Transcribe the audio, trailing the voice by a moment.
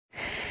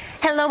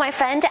Hello my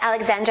friend,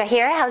 Alexandra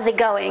here. How's it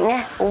going?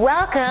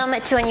 Welcome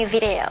to a new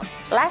video.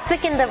 Last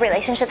week in the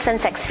relationships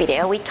and sex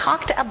video, we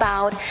talked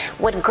about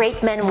what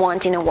great men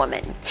want in a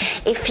woman.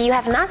 If you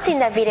have not seen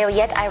that video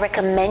yet, I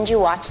recommend you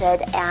watch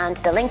it, and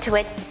the link to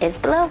it is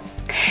below.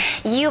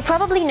 You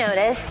probably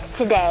noticed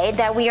today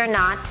that we are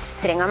not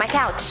sitting on my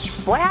couch.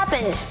 What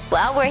happened?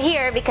 Well, we're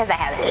here because I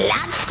have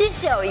lots to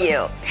show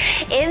you.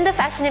 In the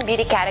fashion and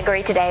beauty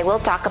category today, we'll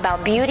talk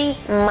about beauty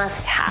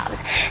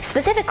must-haves,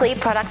 specifically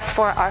products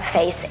for our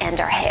face and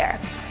our hair.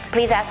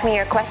 Please ask me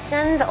your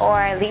questions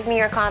or leave me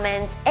your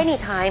comments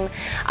anytime,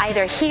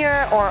 either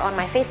here or on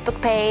my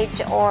Facebook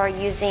page or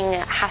using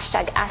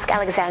hashtag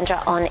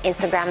AskAlexandra on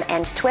Instagram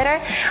and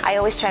Twitter. I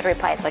always try to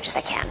reply as much as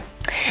I can.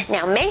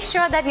 Now, make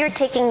sure that you're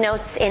taking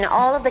notes in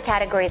all of the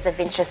categories of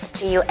interest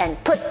to you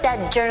and put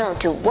that journal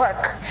to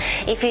work.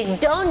 If you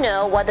don't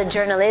know what the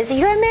journal is,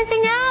 you're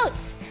missing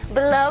out.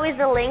 Below is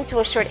a link to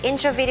a short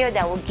intro video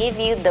that will give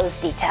you those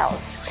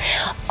details.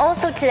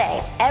 Also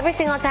today, every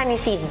single time you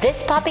see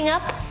this popping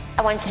up,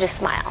 I want you to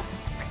smile.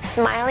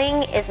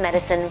 Smiling is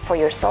medicine for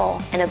your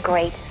soul and a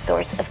great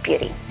source of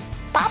beauty.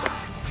 Pop,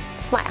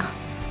 smile,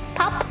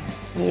 pop,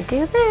 you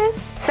do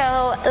this.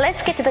 So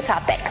let's get to the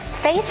topic.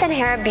 Face and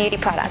hair beauty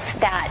products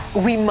that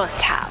we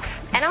must have.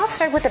 And I'll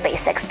start with the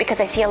basics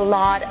because I see a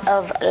lot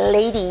of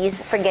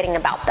ladies forgetting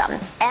about them.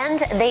 And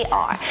they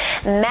are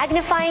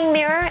magnifying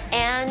mirror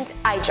and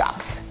eye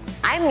drops.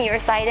 I'm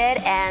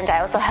nearsighted and I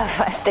also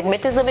have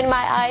astigmatism in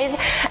my eyes.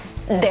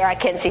 There I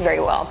can't see very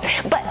well.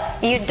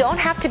 But you don't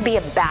have to be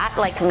a bat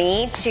like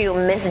me to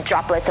miss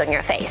droplets on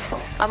your face.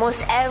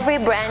 Almost every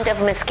brand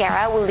of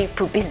mascara will leave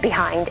poopies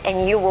behind,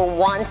 and you will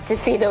want to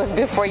see those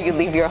before you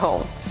leave your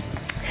home.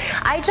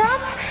 Eye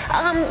drops,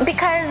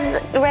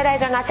 because red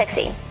eyes are not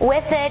sexy.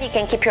 With it, you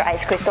can keep your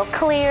eyes crystal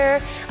clear,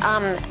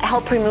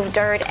 help remove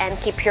dirt, and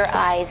keep your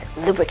eyes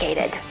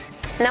lubricated.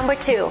 Number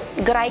 2,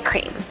 good eye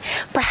cream.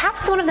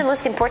 Perhaps one of the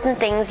most important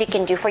things you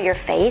can do for your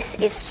face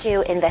is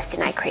to invest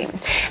in eye cream.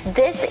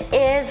 This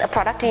is a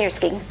product in your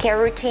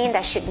skincare routine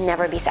that should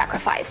never be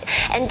sacrificed.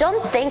 And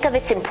don't think of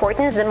its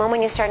importance the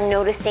moment you start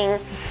noticing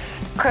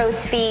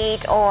crow's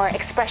feet or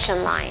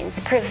expression lines.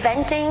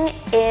 Preventing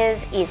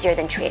is easier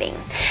than treating.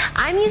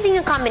 I'm using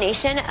a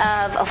combination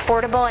of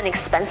affordable and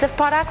expensive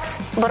products,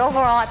 but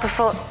overall I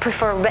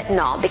prefer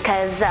retinol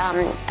because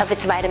of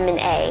its vitamin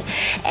A,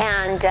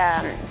 and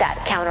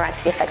that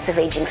counteracts the effects of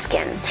aging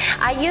skin.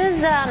 I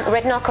use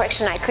retinol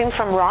correction eye cream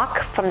from RoC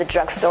from the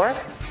drugstore.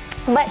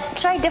 But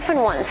try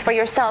different ones for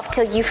yourself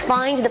till you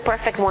find the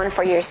perfect one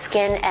for your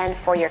skin and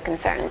for your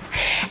concerns.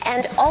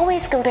 And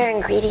always compare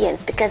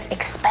ingredients because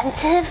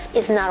expensive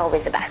is not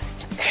always the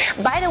best.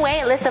 By the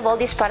way, a list of all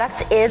these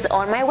products is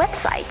on my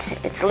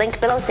website. It's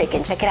linked below so you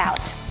can check it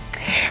out.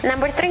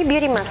 Number 3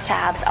 beauty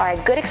must-haves are a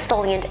good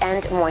exfoliant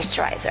and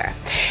moisturizer.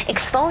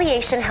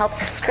 Exfoliation helps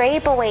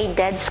scrape away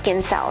dead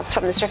skin cells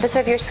from the surface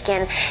of your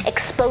skin,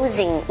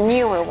 exposing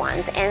newer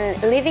ones and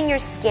leaving your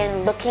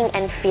skin looking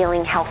and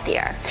feeling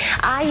healthier.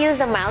 I use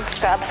a mild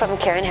scrub from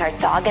Karen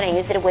Herzog, and I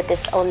use it with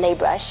this Olay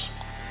brush.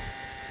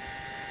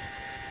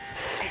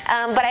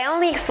 But I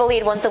only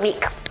exfoliate once a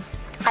week.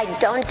 I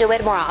don't do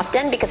it more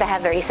often because I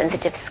have very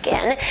sensitive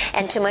skin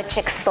and too much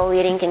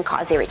exfoliating can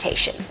cause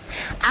irritation.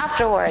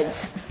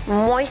 Afterwards,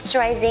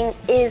 moisturizing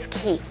is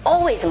key.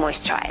 Always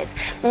moisturize.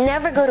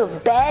 Never go to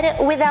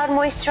bed without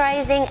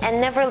moisturizing and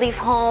never leave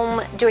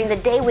home during the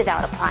day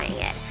without applying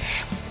it.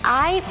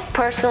 I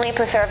personally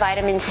prefer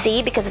vitamin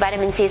C because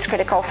vitamin C is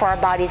critical for our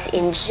bodies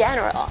in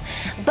general.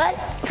 But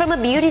from a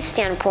beauty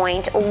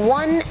standpoint,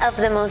 one of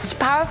the most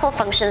powerful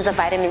functions of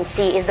vitamin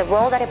C is the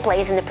role that it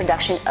plays in the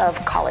production of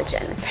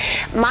collagen.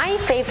 My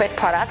favorite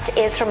product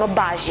is from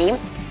Obagi,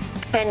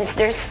 and it's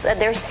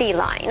their C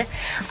line,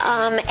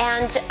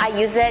 and I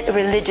use it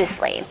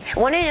religiously.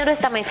 When I notice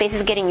that my face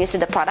is getting used to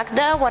the product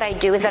though, what I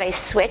do is that I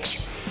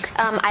switch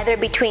either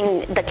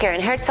between the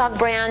Karen Herzog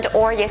brand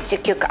or Yes to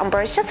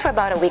Cucumbers just for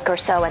about a week or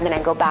so, and then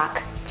I go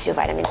back to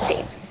vitamin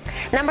C.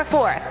 Number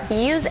 4,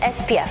 use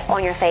SPF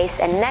on your face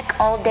and neck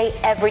all day,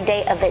 every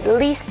day of at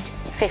least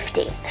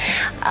 50.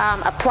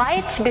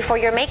 Apply it before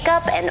your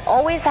makeup and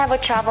always have a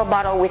travel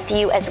bottle with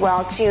you as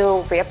well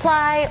to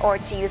reapply or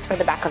to use for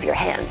the back of your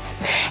hands.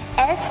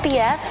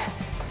 SPF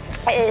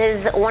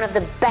is one of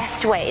the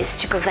best ways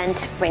to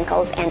prevent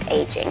wrinkles and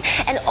aging.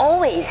 And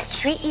always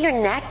treat your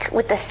neck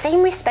with the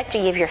same respect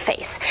you give your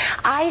face.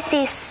 I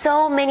see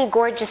so many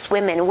gorgeous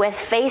women with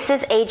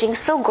faces aging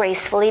so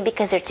gracefully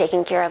because they're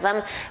taking care of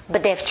them,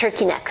 but they have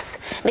turkey necks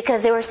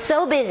because they were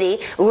so busy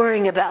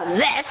worrying about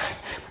this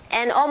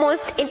and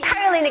almost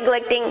entirely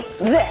neglecting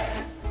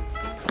this.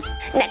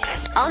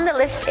 Next on the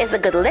list is a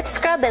good lip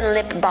scrub and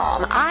lip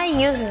balm. I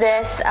use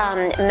this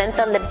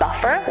Mentha lip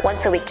buffer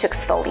once a week to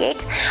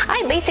exfoliate.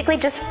 I basically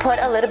just put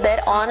a little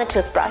bit on a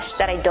toothbrush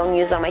that I don't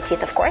use on my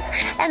teeth, of course,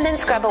 and then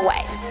scrub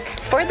away.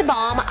 For the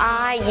balm,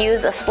 I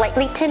use a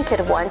slightly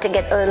tinted one to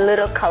get a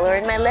little color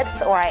in my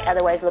lips, or I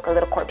otherwise look a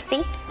little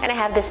corpsey, and I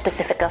have this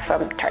Pacifica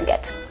from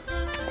Target.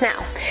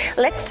 Now,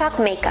 let's talk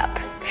makeup.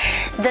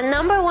 The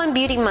number one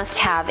beauty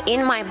must-have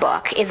in my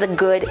book is a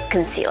good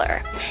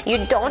concealer.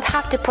 You don't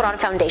have to put on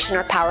foundation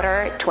or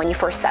powder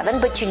 24/7,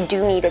 but you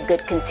do need a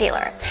good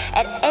concealer.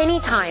 At any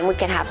time, we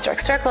can have dark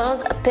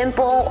circles, a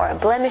pimple, or a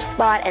blemish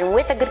spot, and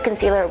with a good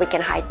concealer, we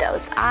can hide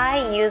those.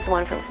 I use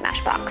one from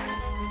Smashbox.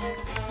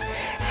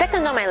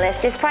 Second on my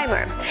list is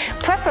primer,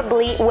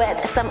 preferably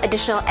with some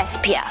additional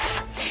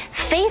SPF.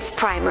 Face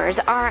primers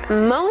are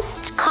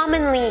most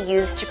commonly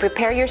used to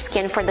prepare your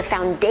skin for the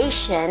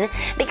foundation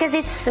because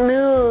it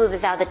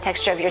smooths out the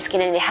texture of your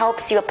skin and it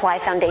helps you apply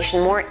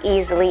foundation more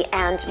easily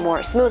and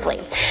more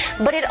smoothly.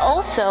 But it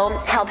also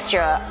helps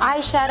your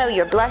eyeshadow,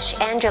 your blush,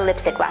 and your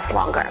lipstick last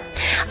longer.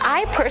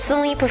 I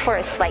personally prefer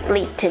a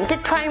slightly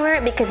tinted primer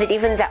because it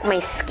evens out my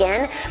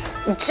skin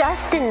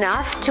just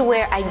enough to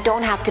where I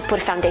don't have to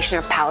put foundation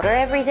or powder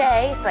every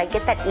day, so I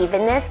get that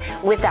evenness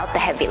without the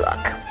heavy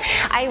look.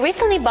 I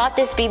recently bought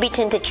this BB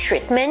tinted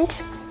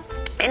treatment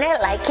and I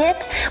like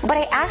it, but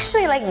I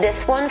actually like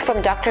this one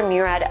from Dr.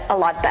 Murad a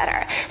lot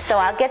better. So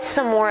I'll get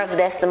some more of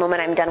this the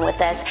moment I'm done with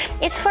this.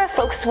 It's for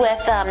folks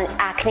with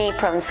acne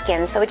prone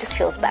skin, so it just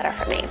feels better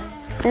for me.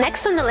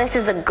 Next on the list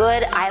is a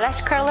good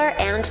eyelash curler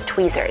and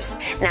tweezers.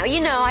 Now you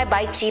know I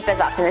buy cheap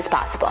as often as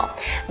possible,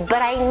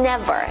 but I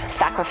never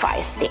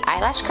sacrifice the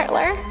eyelash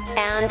curler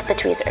and the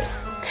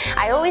tweezers.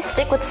 I always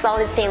stick with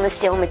solid stainless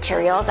steel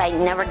materials. I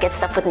never get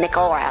stuff with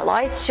nickel or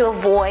alloys to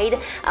avoid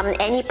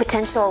any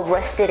potential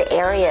rusted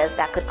areas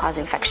that could cause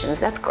infections.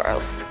 That's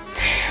gross.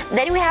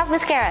 Then we have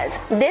mascaras.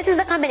 This is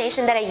the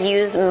combination that I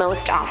use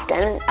most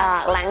often.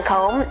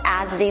 Lancome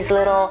adds these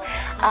little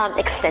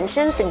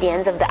extensions to the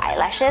ends of the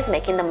eyelashes,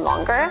 making them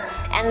longer.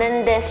 And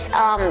then this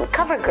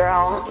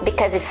CoverGirl,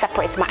 because it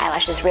separates my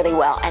eyelashes really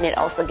well and it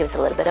also gives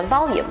a little bit of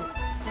volume.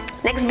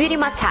 Next beauty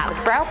must-haves,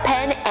 brow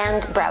pen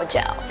and brow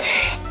gel.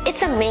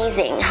 It's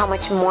amazing how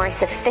much more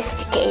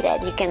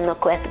sophisticated you can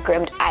look with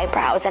groomed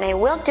eyebrows, and I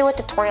will do a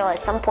tutorial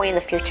at some point in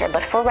the future,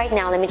 but for right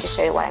now, let me just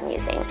show you what I'm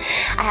using.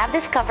 I have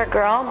this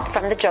CoverGirl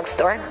from the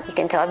drugstore. You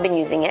can tell I've been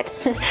using it.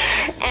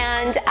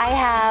 And I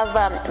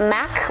have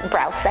MAC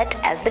Brow Set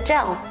as the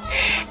gel.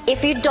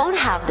 If you don't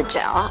have the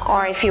gel,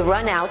 or if you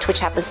run out, which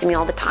happens to me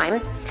all the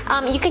time,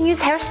 you can use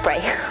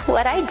hairspray.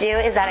 What I do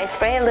is that I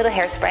spray a little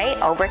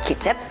hairspray over a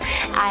Q-tip.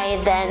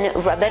 I then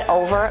rub it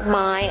over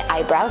my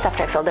eyebrows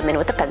after I fill them in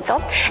with a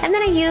pencil. And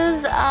then I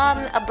use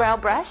a brow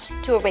brush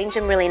to arrange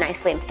them really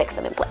nicely and fix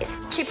them in place.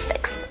 Cheap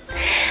fix.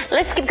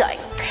 Let's keep going.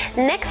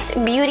 Next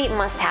beauty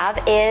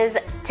must-have is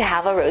to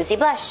have a rosy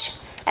blush.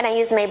 And I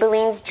use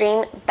Maybelline's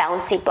Dream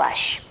Bouncy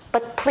Blush.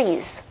 But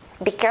please,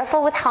 be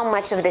careful with how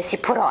much of this you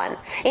put on.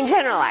 In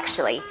general,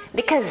 actually,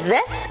 because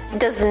this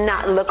does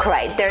not look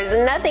right. There's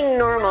nothing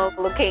normal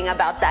looking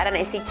about that, and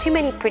I see too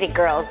many pretty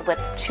girls with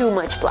too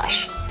much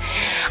blush.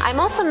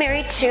 I'm also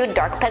married to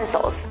dark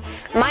pencils.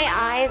 My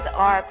eyes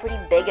are pretty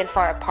big and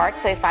far apart,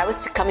 so if I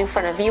was to come in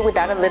front of you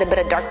without a little bit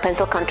of dark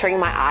pencil contouring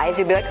my eyes,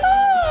 you'd be like,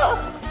 oh!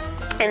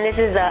 And this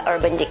is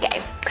Urban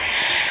Decay.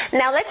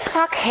 Now let's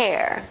talk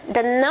hair.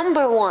 The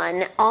number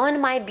one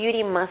on my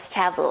beauty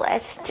must-have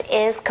list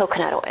is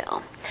coconut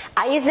oil.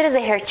 I use it as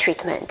a hair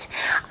treatment.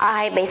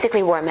 I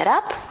basically warm it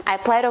up, I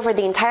apply it over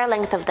the entire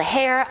length of the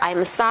hair, I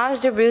massage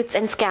the roots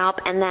and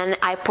scalp, and then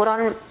I put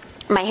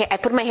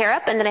my hair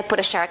up, and then I put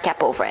a shower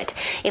cap over it.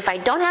 If I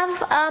don't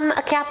have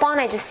a cap on,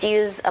 I just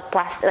use a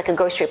plastic, like a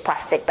grocery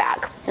plastic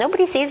bag.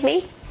 Nobody sees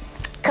me.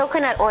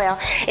 Coconut oil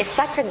is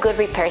such a good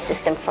repair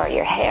system for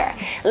your hair.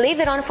 Leave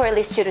it on for at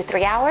least 2 to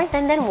 3 hours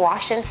and then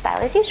wash and style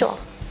as usual.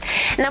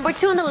 Number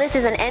 2 on the list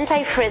is an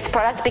anti-frizz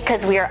product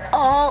because we are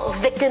all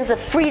victims of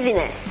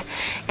frizziness.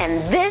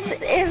 And this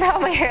is how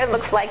my hair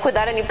looks like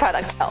without any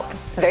product help.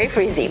 Very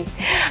frizzy.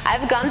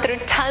 I've gone through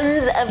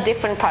tons of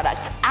different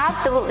products.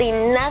 Absolutely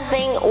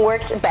nothing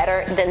worked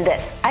better than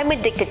this. I'm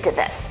addicted to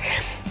this.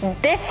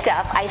 This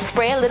stuff, I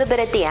spray a little bit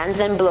at the ends,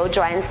 then blow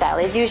dry and style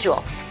as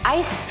usual.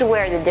 I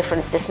swear the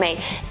difference this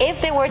made.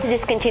 If they were to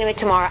discontinue it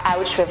tomorrow, I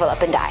would shrivel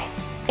up and die.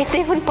 It's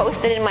even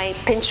posted in my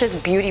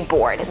Pinterest beauty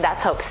board.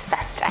 That's how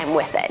obsessed I'm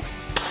with it.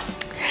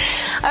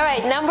 All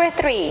right, number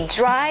 3,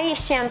 dry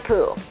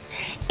shampoo.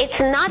 It's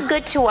not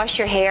good to wash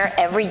your hair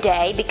every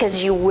day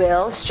because you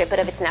will strip it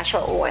of its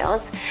natural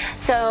oils.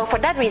 So for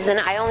that reason,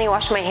 I only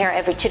wash my hair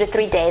every 2 to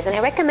 3 days, and I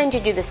recommend you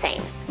do the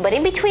same. But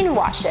in between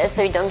washes,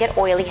 so you don't get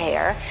oily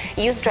hair,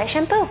 use dry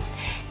shampoo.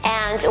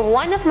 And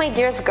one of my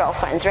dearest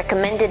girlfriends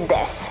recommended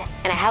this,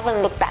 and I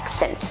haven't looked back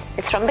since.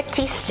 It's from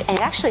Baptiste, and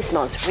it actually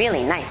smells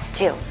really nice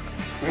too.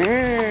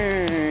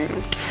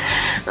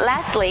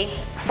 Lastly,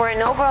 for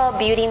an overall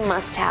beauty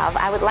must-have,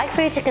 I would like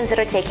for you to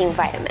consider taking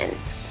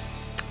vitamins.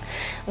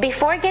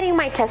 Before getting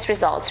my test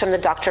results from the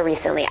doctor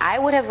recently, I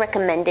would have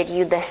recommended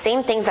you the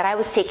same things that I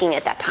was taking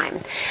at that time.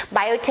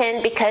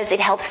 Biotin because it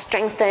helps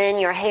strengthen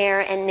your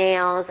hair and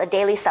nails, a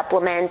daily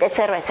supplement,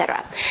 etc.,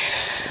 etc.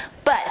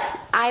 But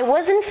I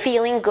wasn't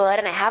feeling good,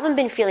 and I haven't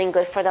been feeling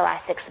good for the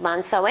last 6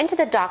 months, so I went to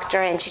the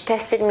doctor and she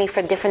tested me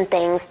for different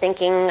things,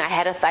 thinking I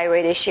had a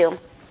thyroid issue.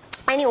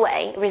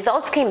 Anyway,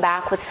 results came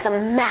back with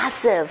some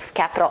massive,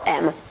 capital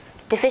M,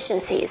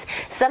 deficiencies,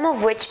 some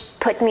of which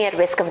put me at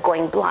risk of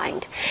going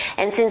blind.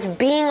 And since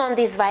being on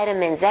these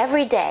vitamins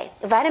every day,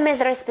 vitamins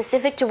that are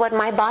specific to what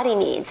my body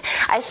needs,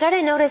 I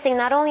started noticing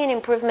not only an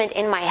improvement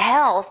in my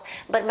health,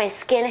 but my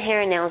skin,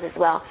 hair, and nails as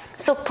well.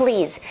 So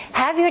please,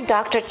 have your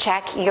doctor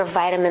check your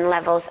vitamin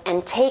levels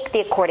and take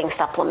the according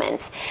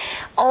supplements.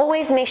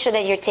 Always make sure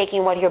that you're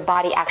taking what your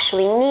body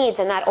actually needs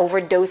and not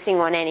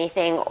overdosing on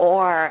anything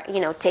or,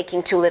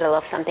 taking too little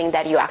of something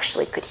that you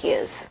actually could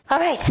use. All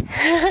right,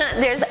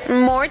 there's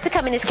more to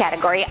come in this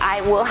category.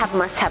 I will have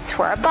must-haves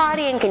for our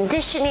body and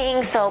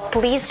conditioning, so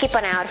please keep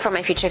an eye out for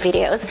my future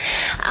videos.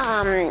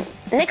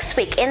 Next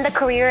week, in the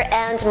career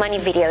and money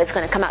video, is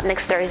going to come out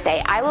next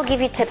Thursday. I will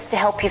give you tips to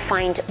help you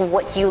find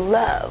what you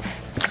love.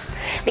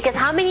 Because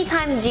how many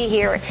times do you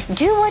hear,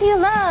 do what you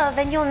love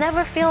and you'll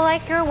never feel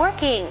like you're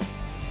working?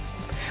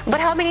 But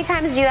how many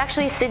times do you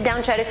actually sit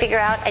down, try to figure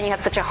out, and you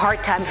have such a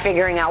hard time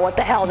figuring out what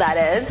the hell that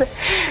is?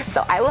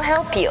 So I will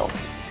help you.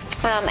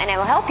 And I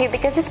will help you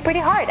because it's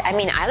pretty hard. I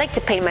mean, I like to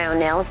paint my own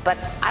nails, but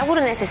I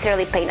wouldn't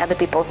necessarily paint other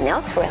people's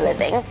nails for a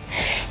living.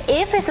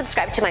 If you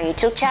subscribe to my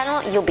YouTube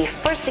channel, you'll be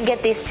first to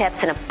get these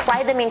tips and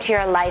apply them into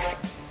your life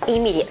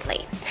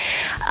immediately.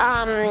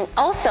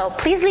 Also,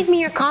 please leave me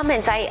your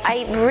comments.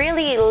 I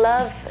really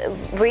love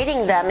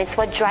reading them. It's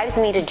what drives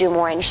me to do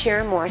more and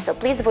share more. So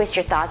please voice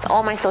your thoughts.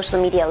 All my social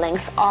media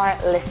links are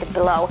listed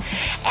below.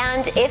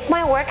 And if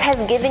my work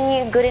has given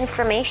you good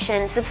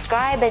information,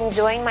 subscribe and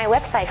join my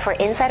website for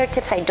insider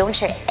tips I don't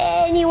share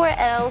anywhere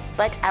else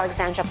but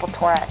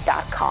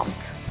alexandrapoltora.com.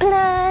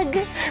 Plug!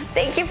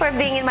 Thank you for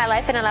being in my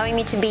life and allowing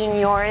me to be in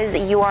yours.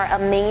 You are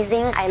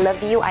amazing. I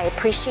love you. I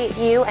appreciate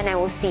you. And I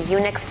will see you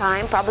next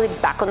time, probably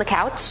back on the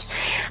couch.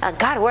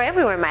 God, we're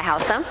everywhere in my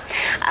house, huh?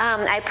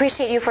 I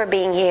appreciate you for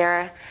being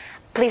here.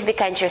 Please be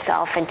kind to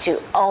yourself and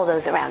to all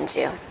those around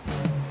you.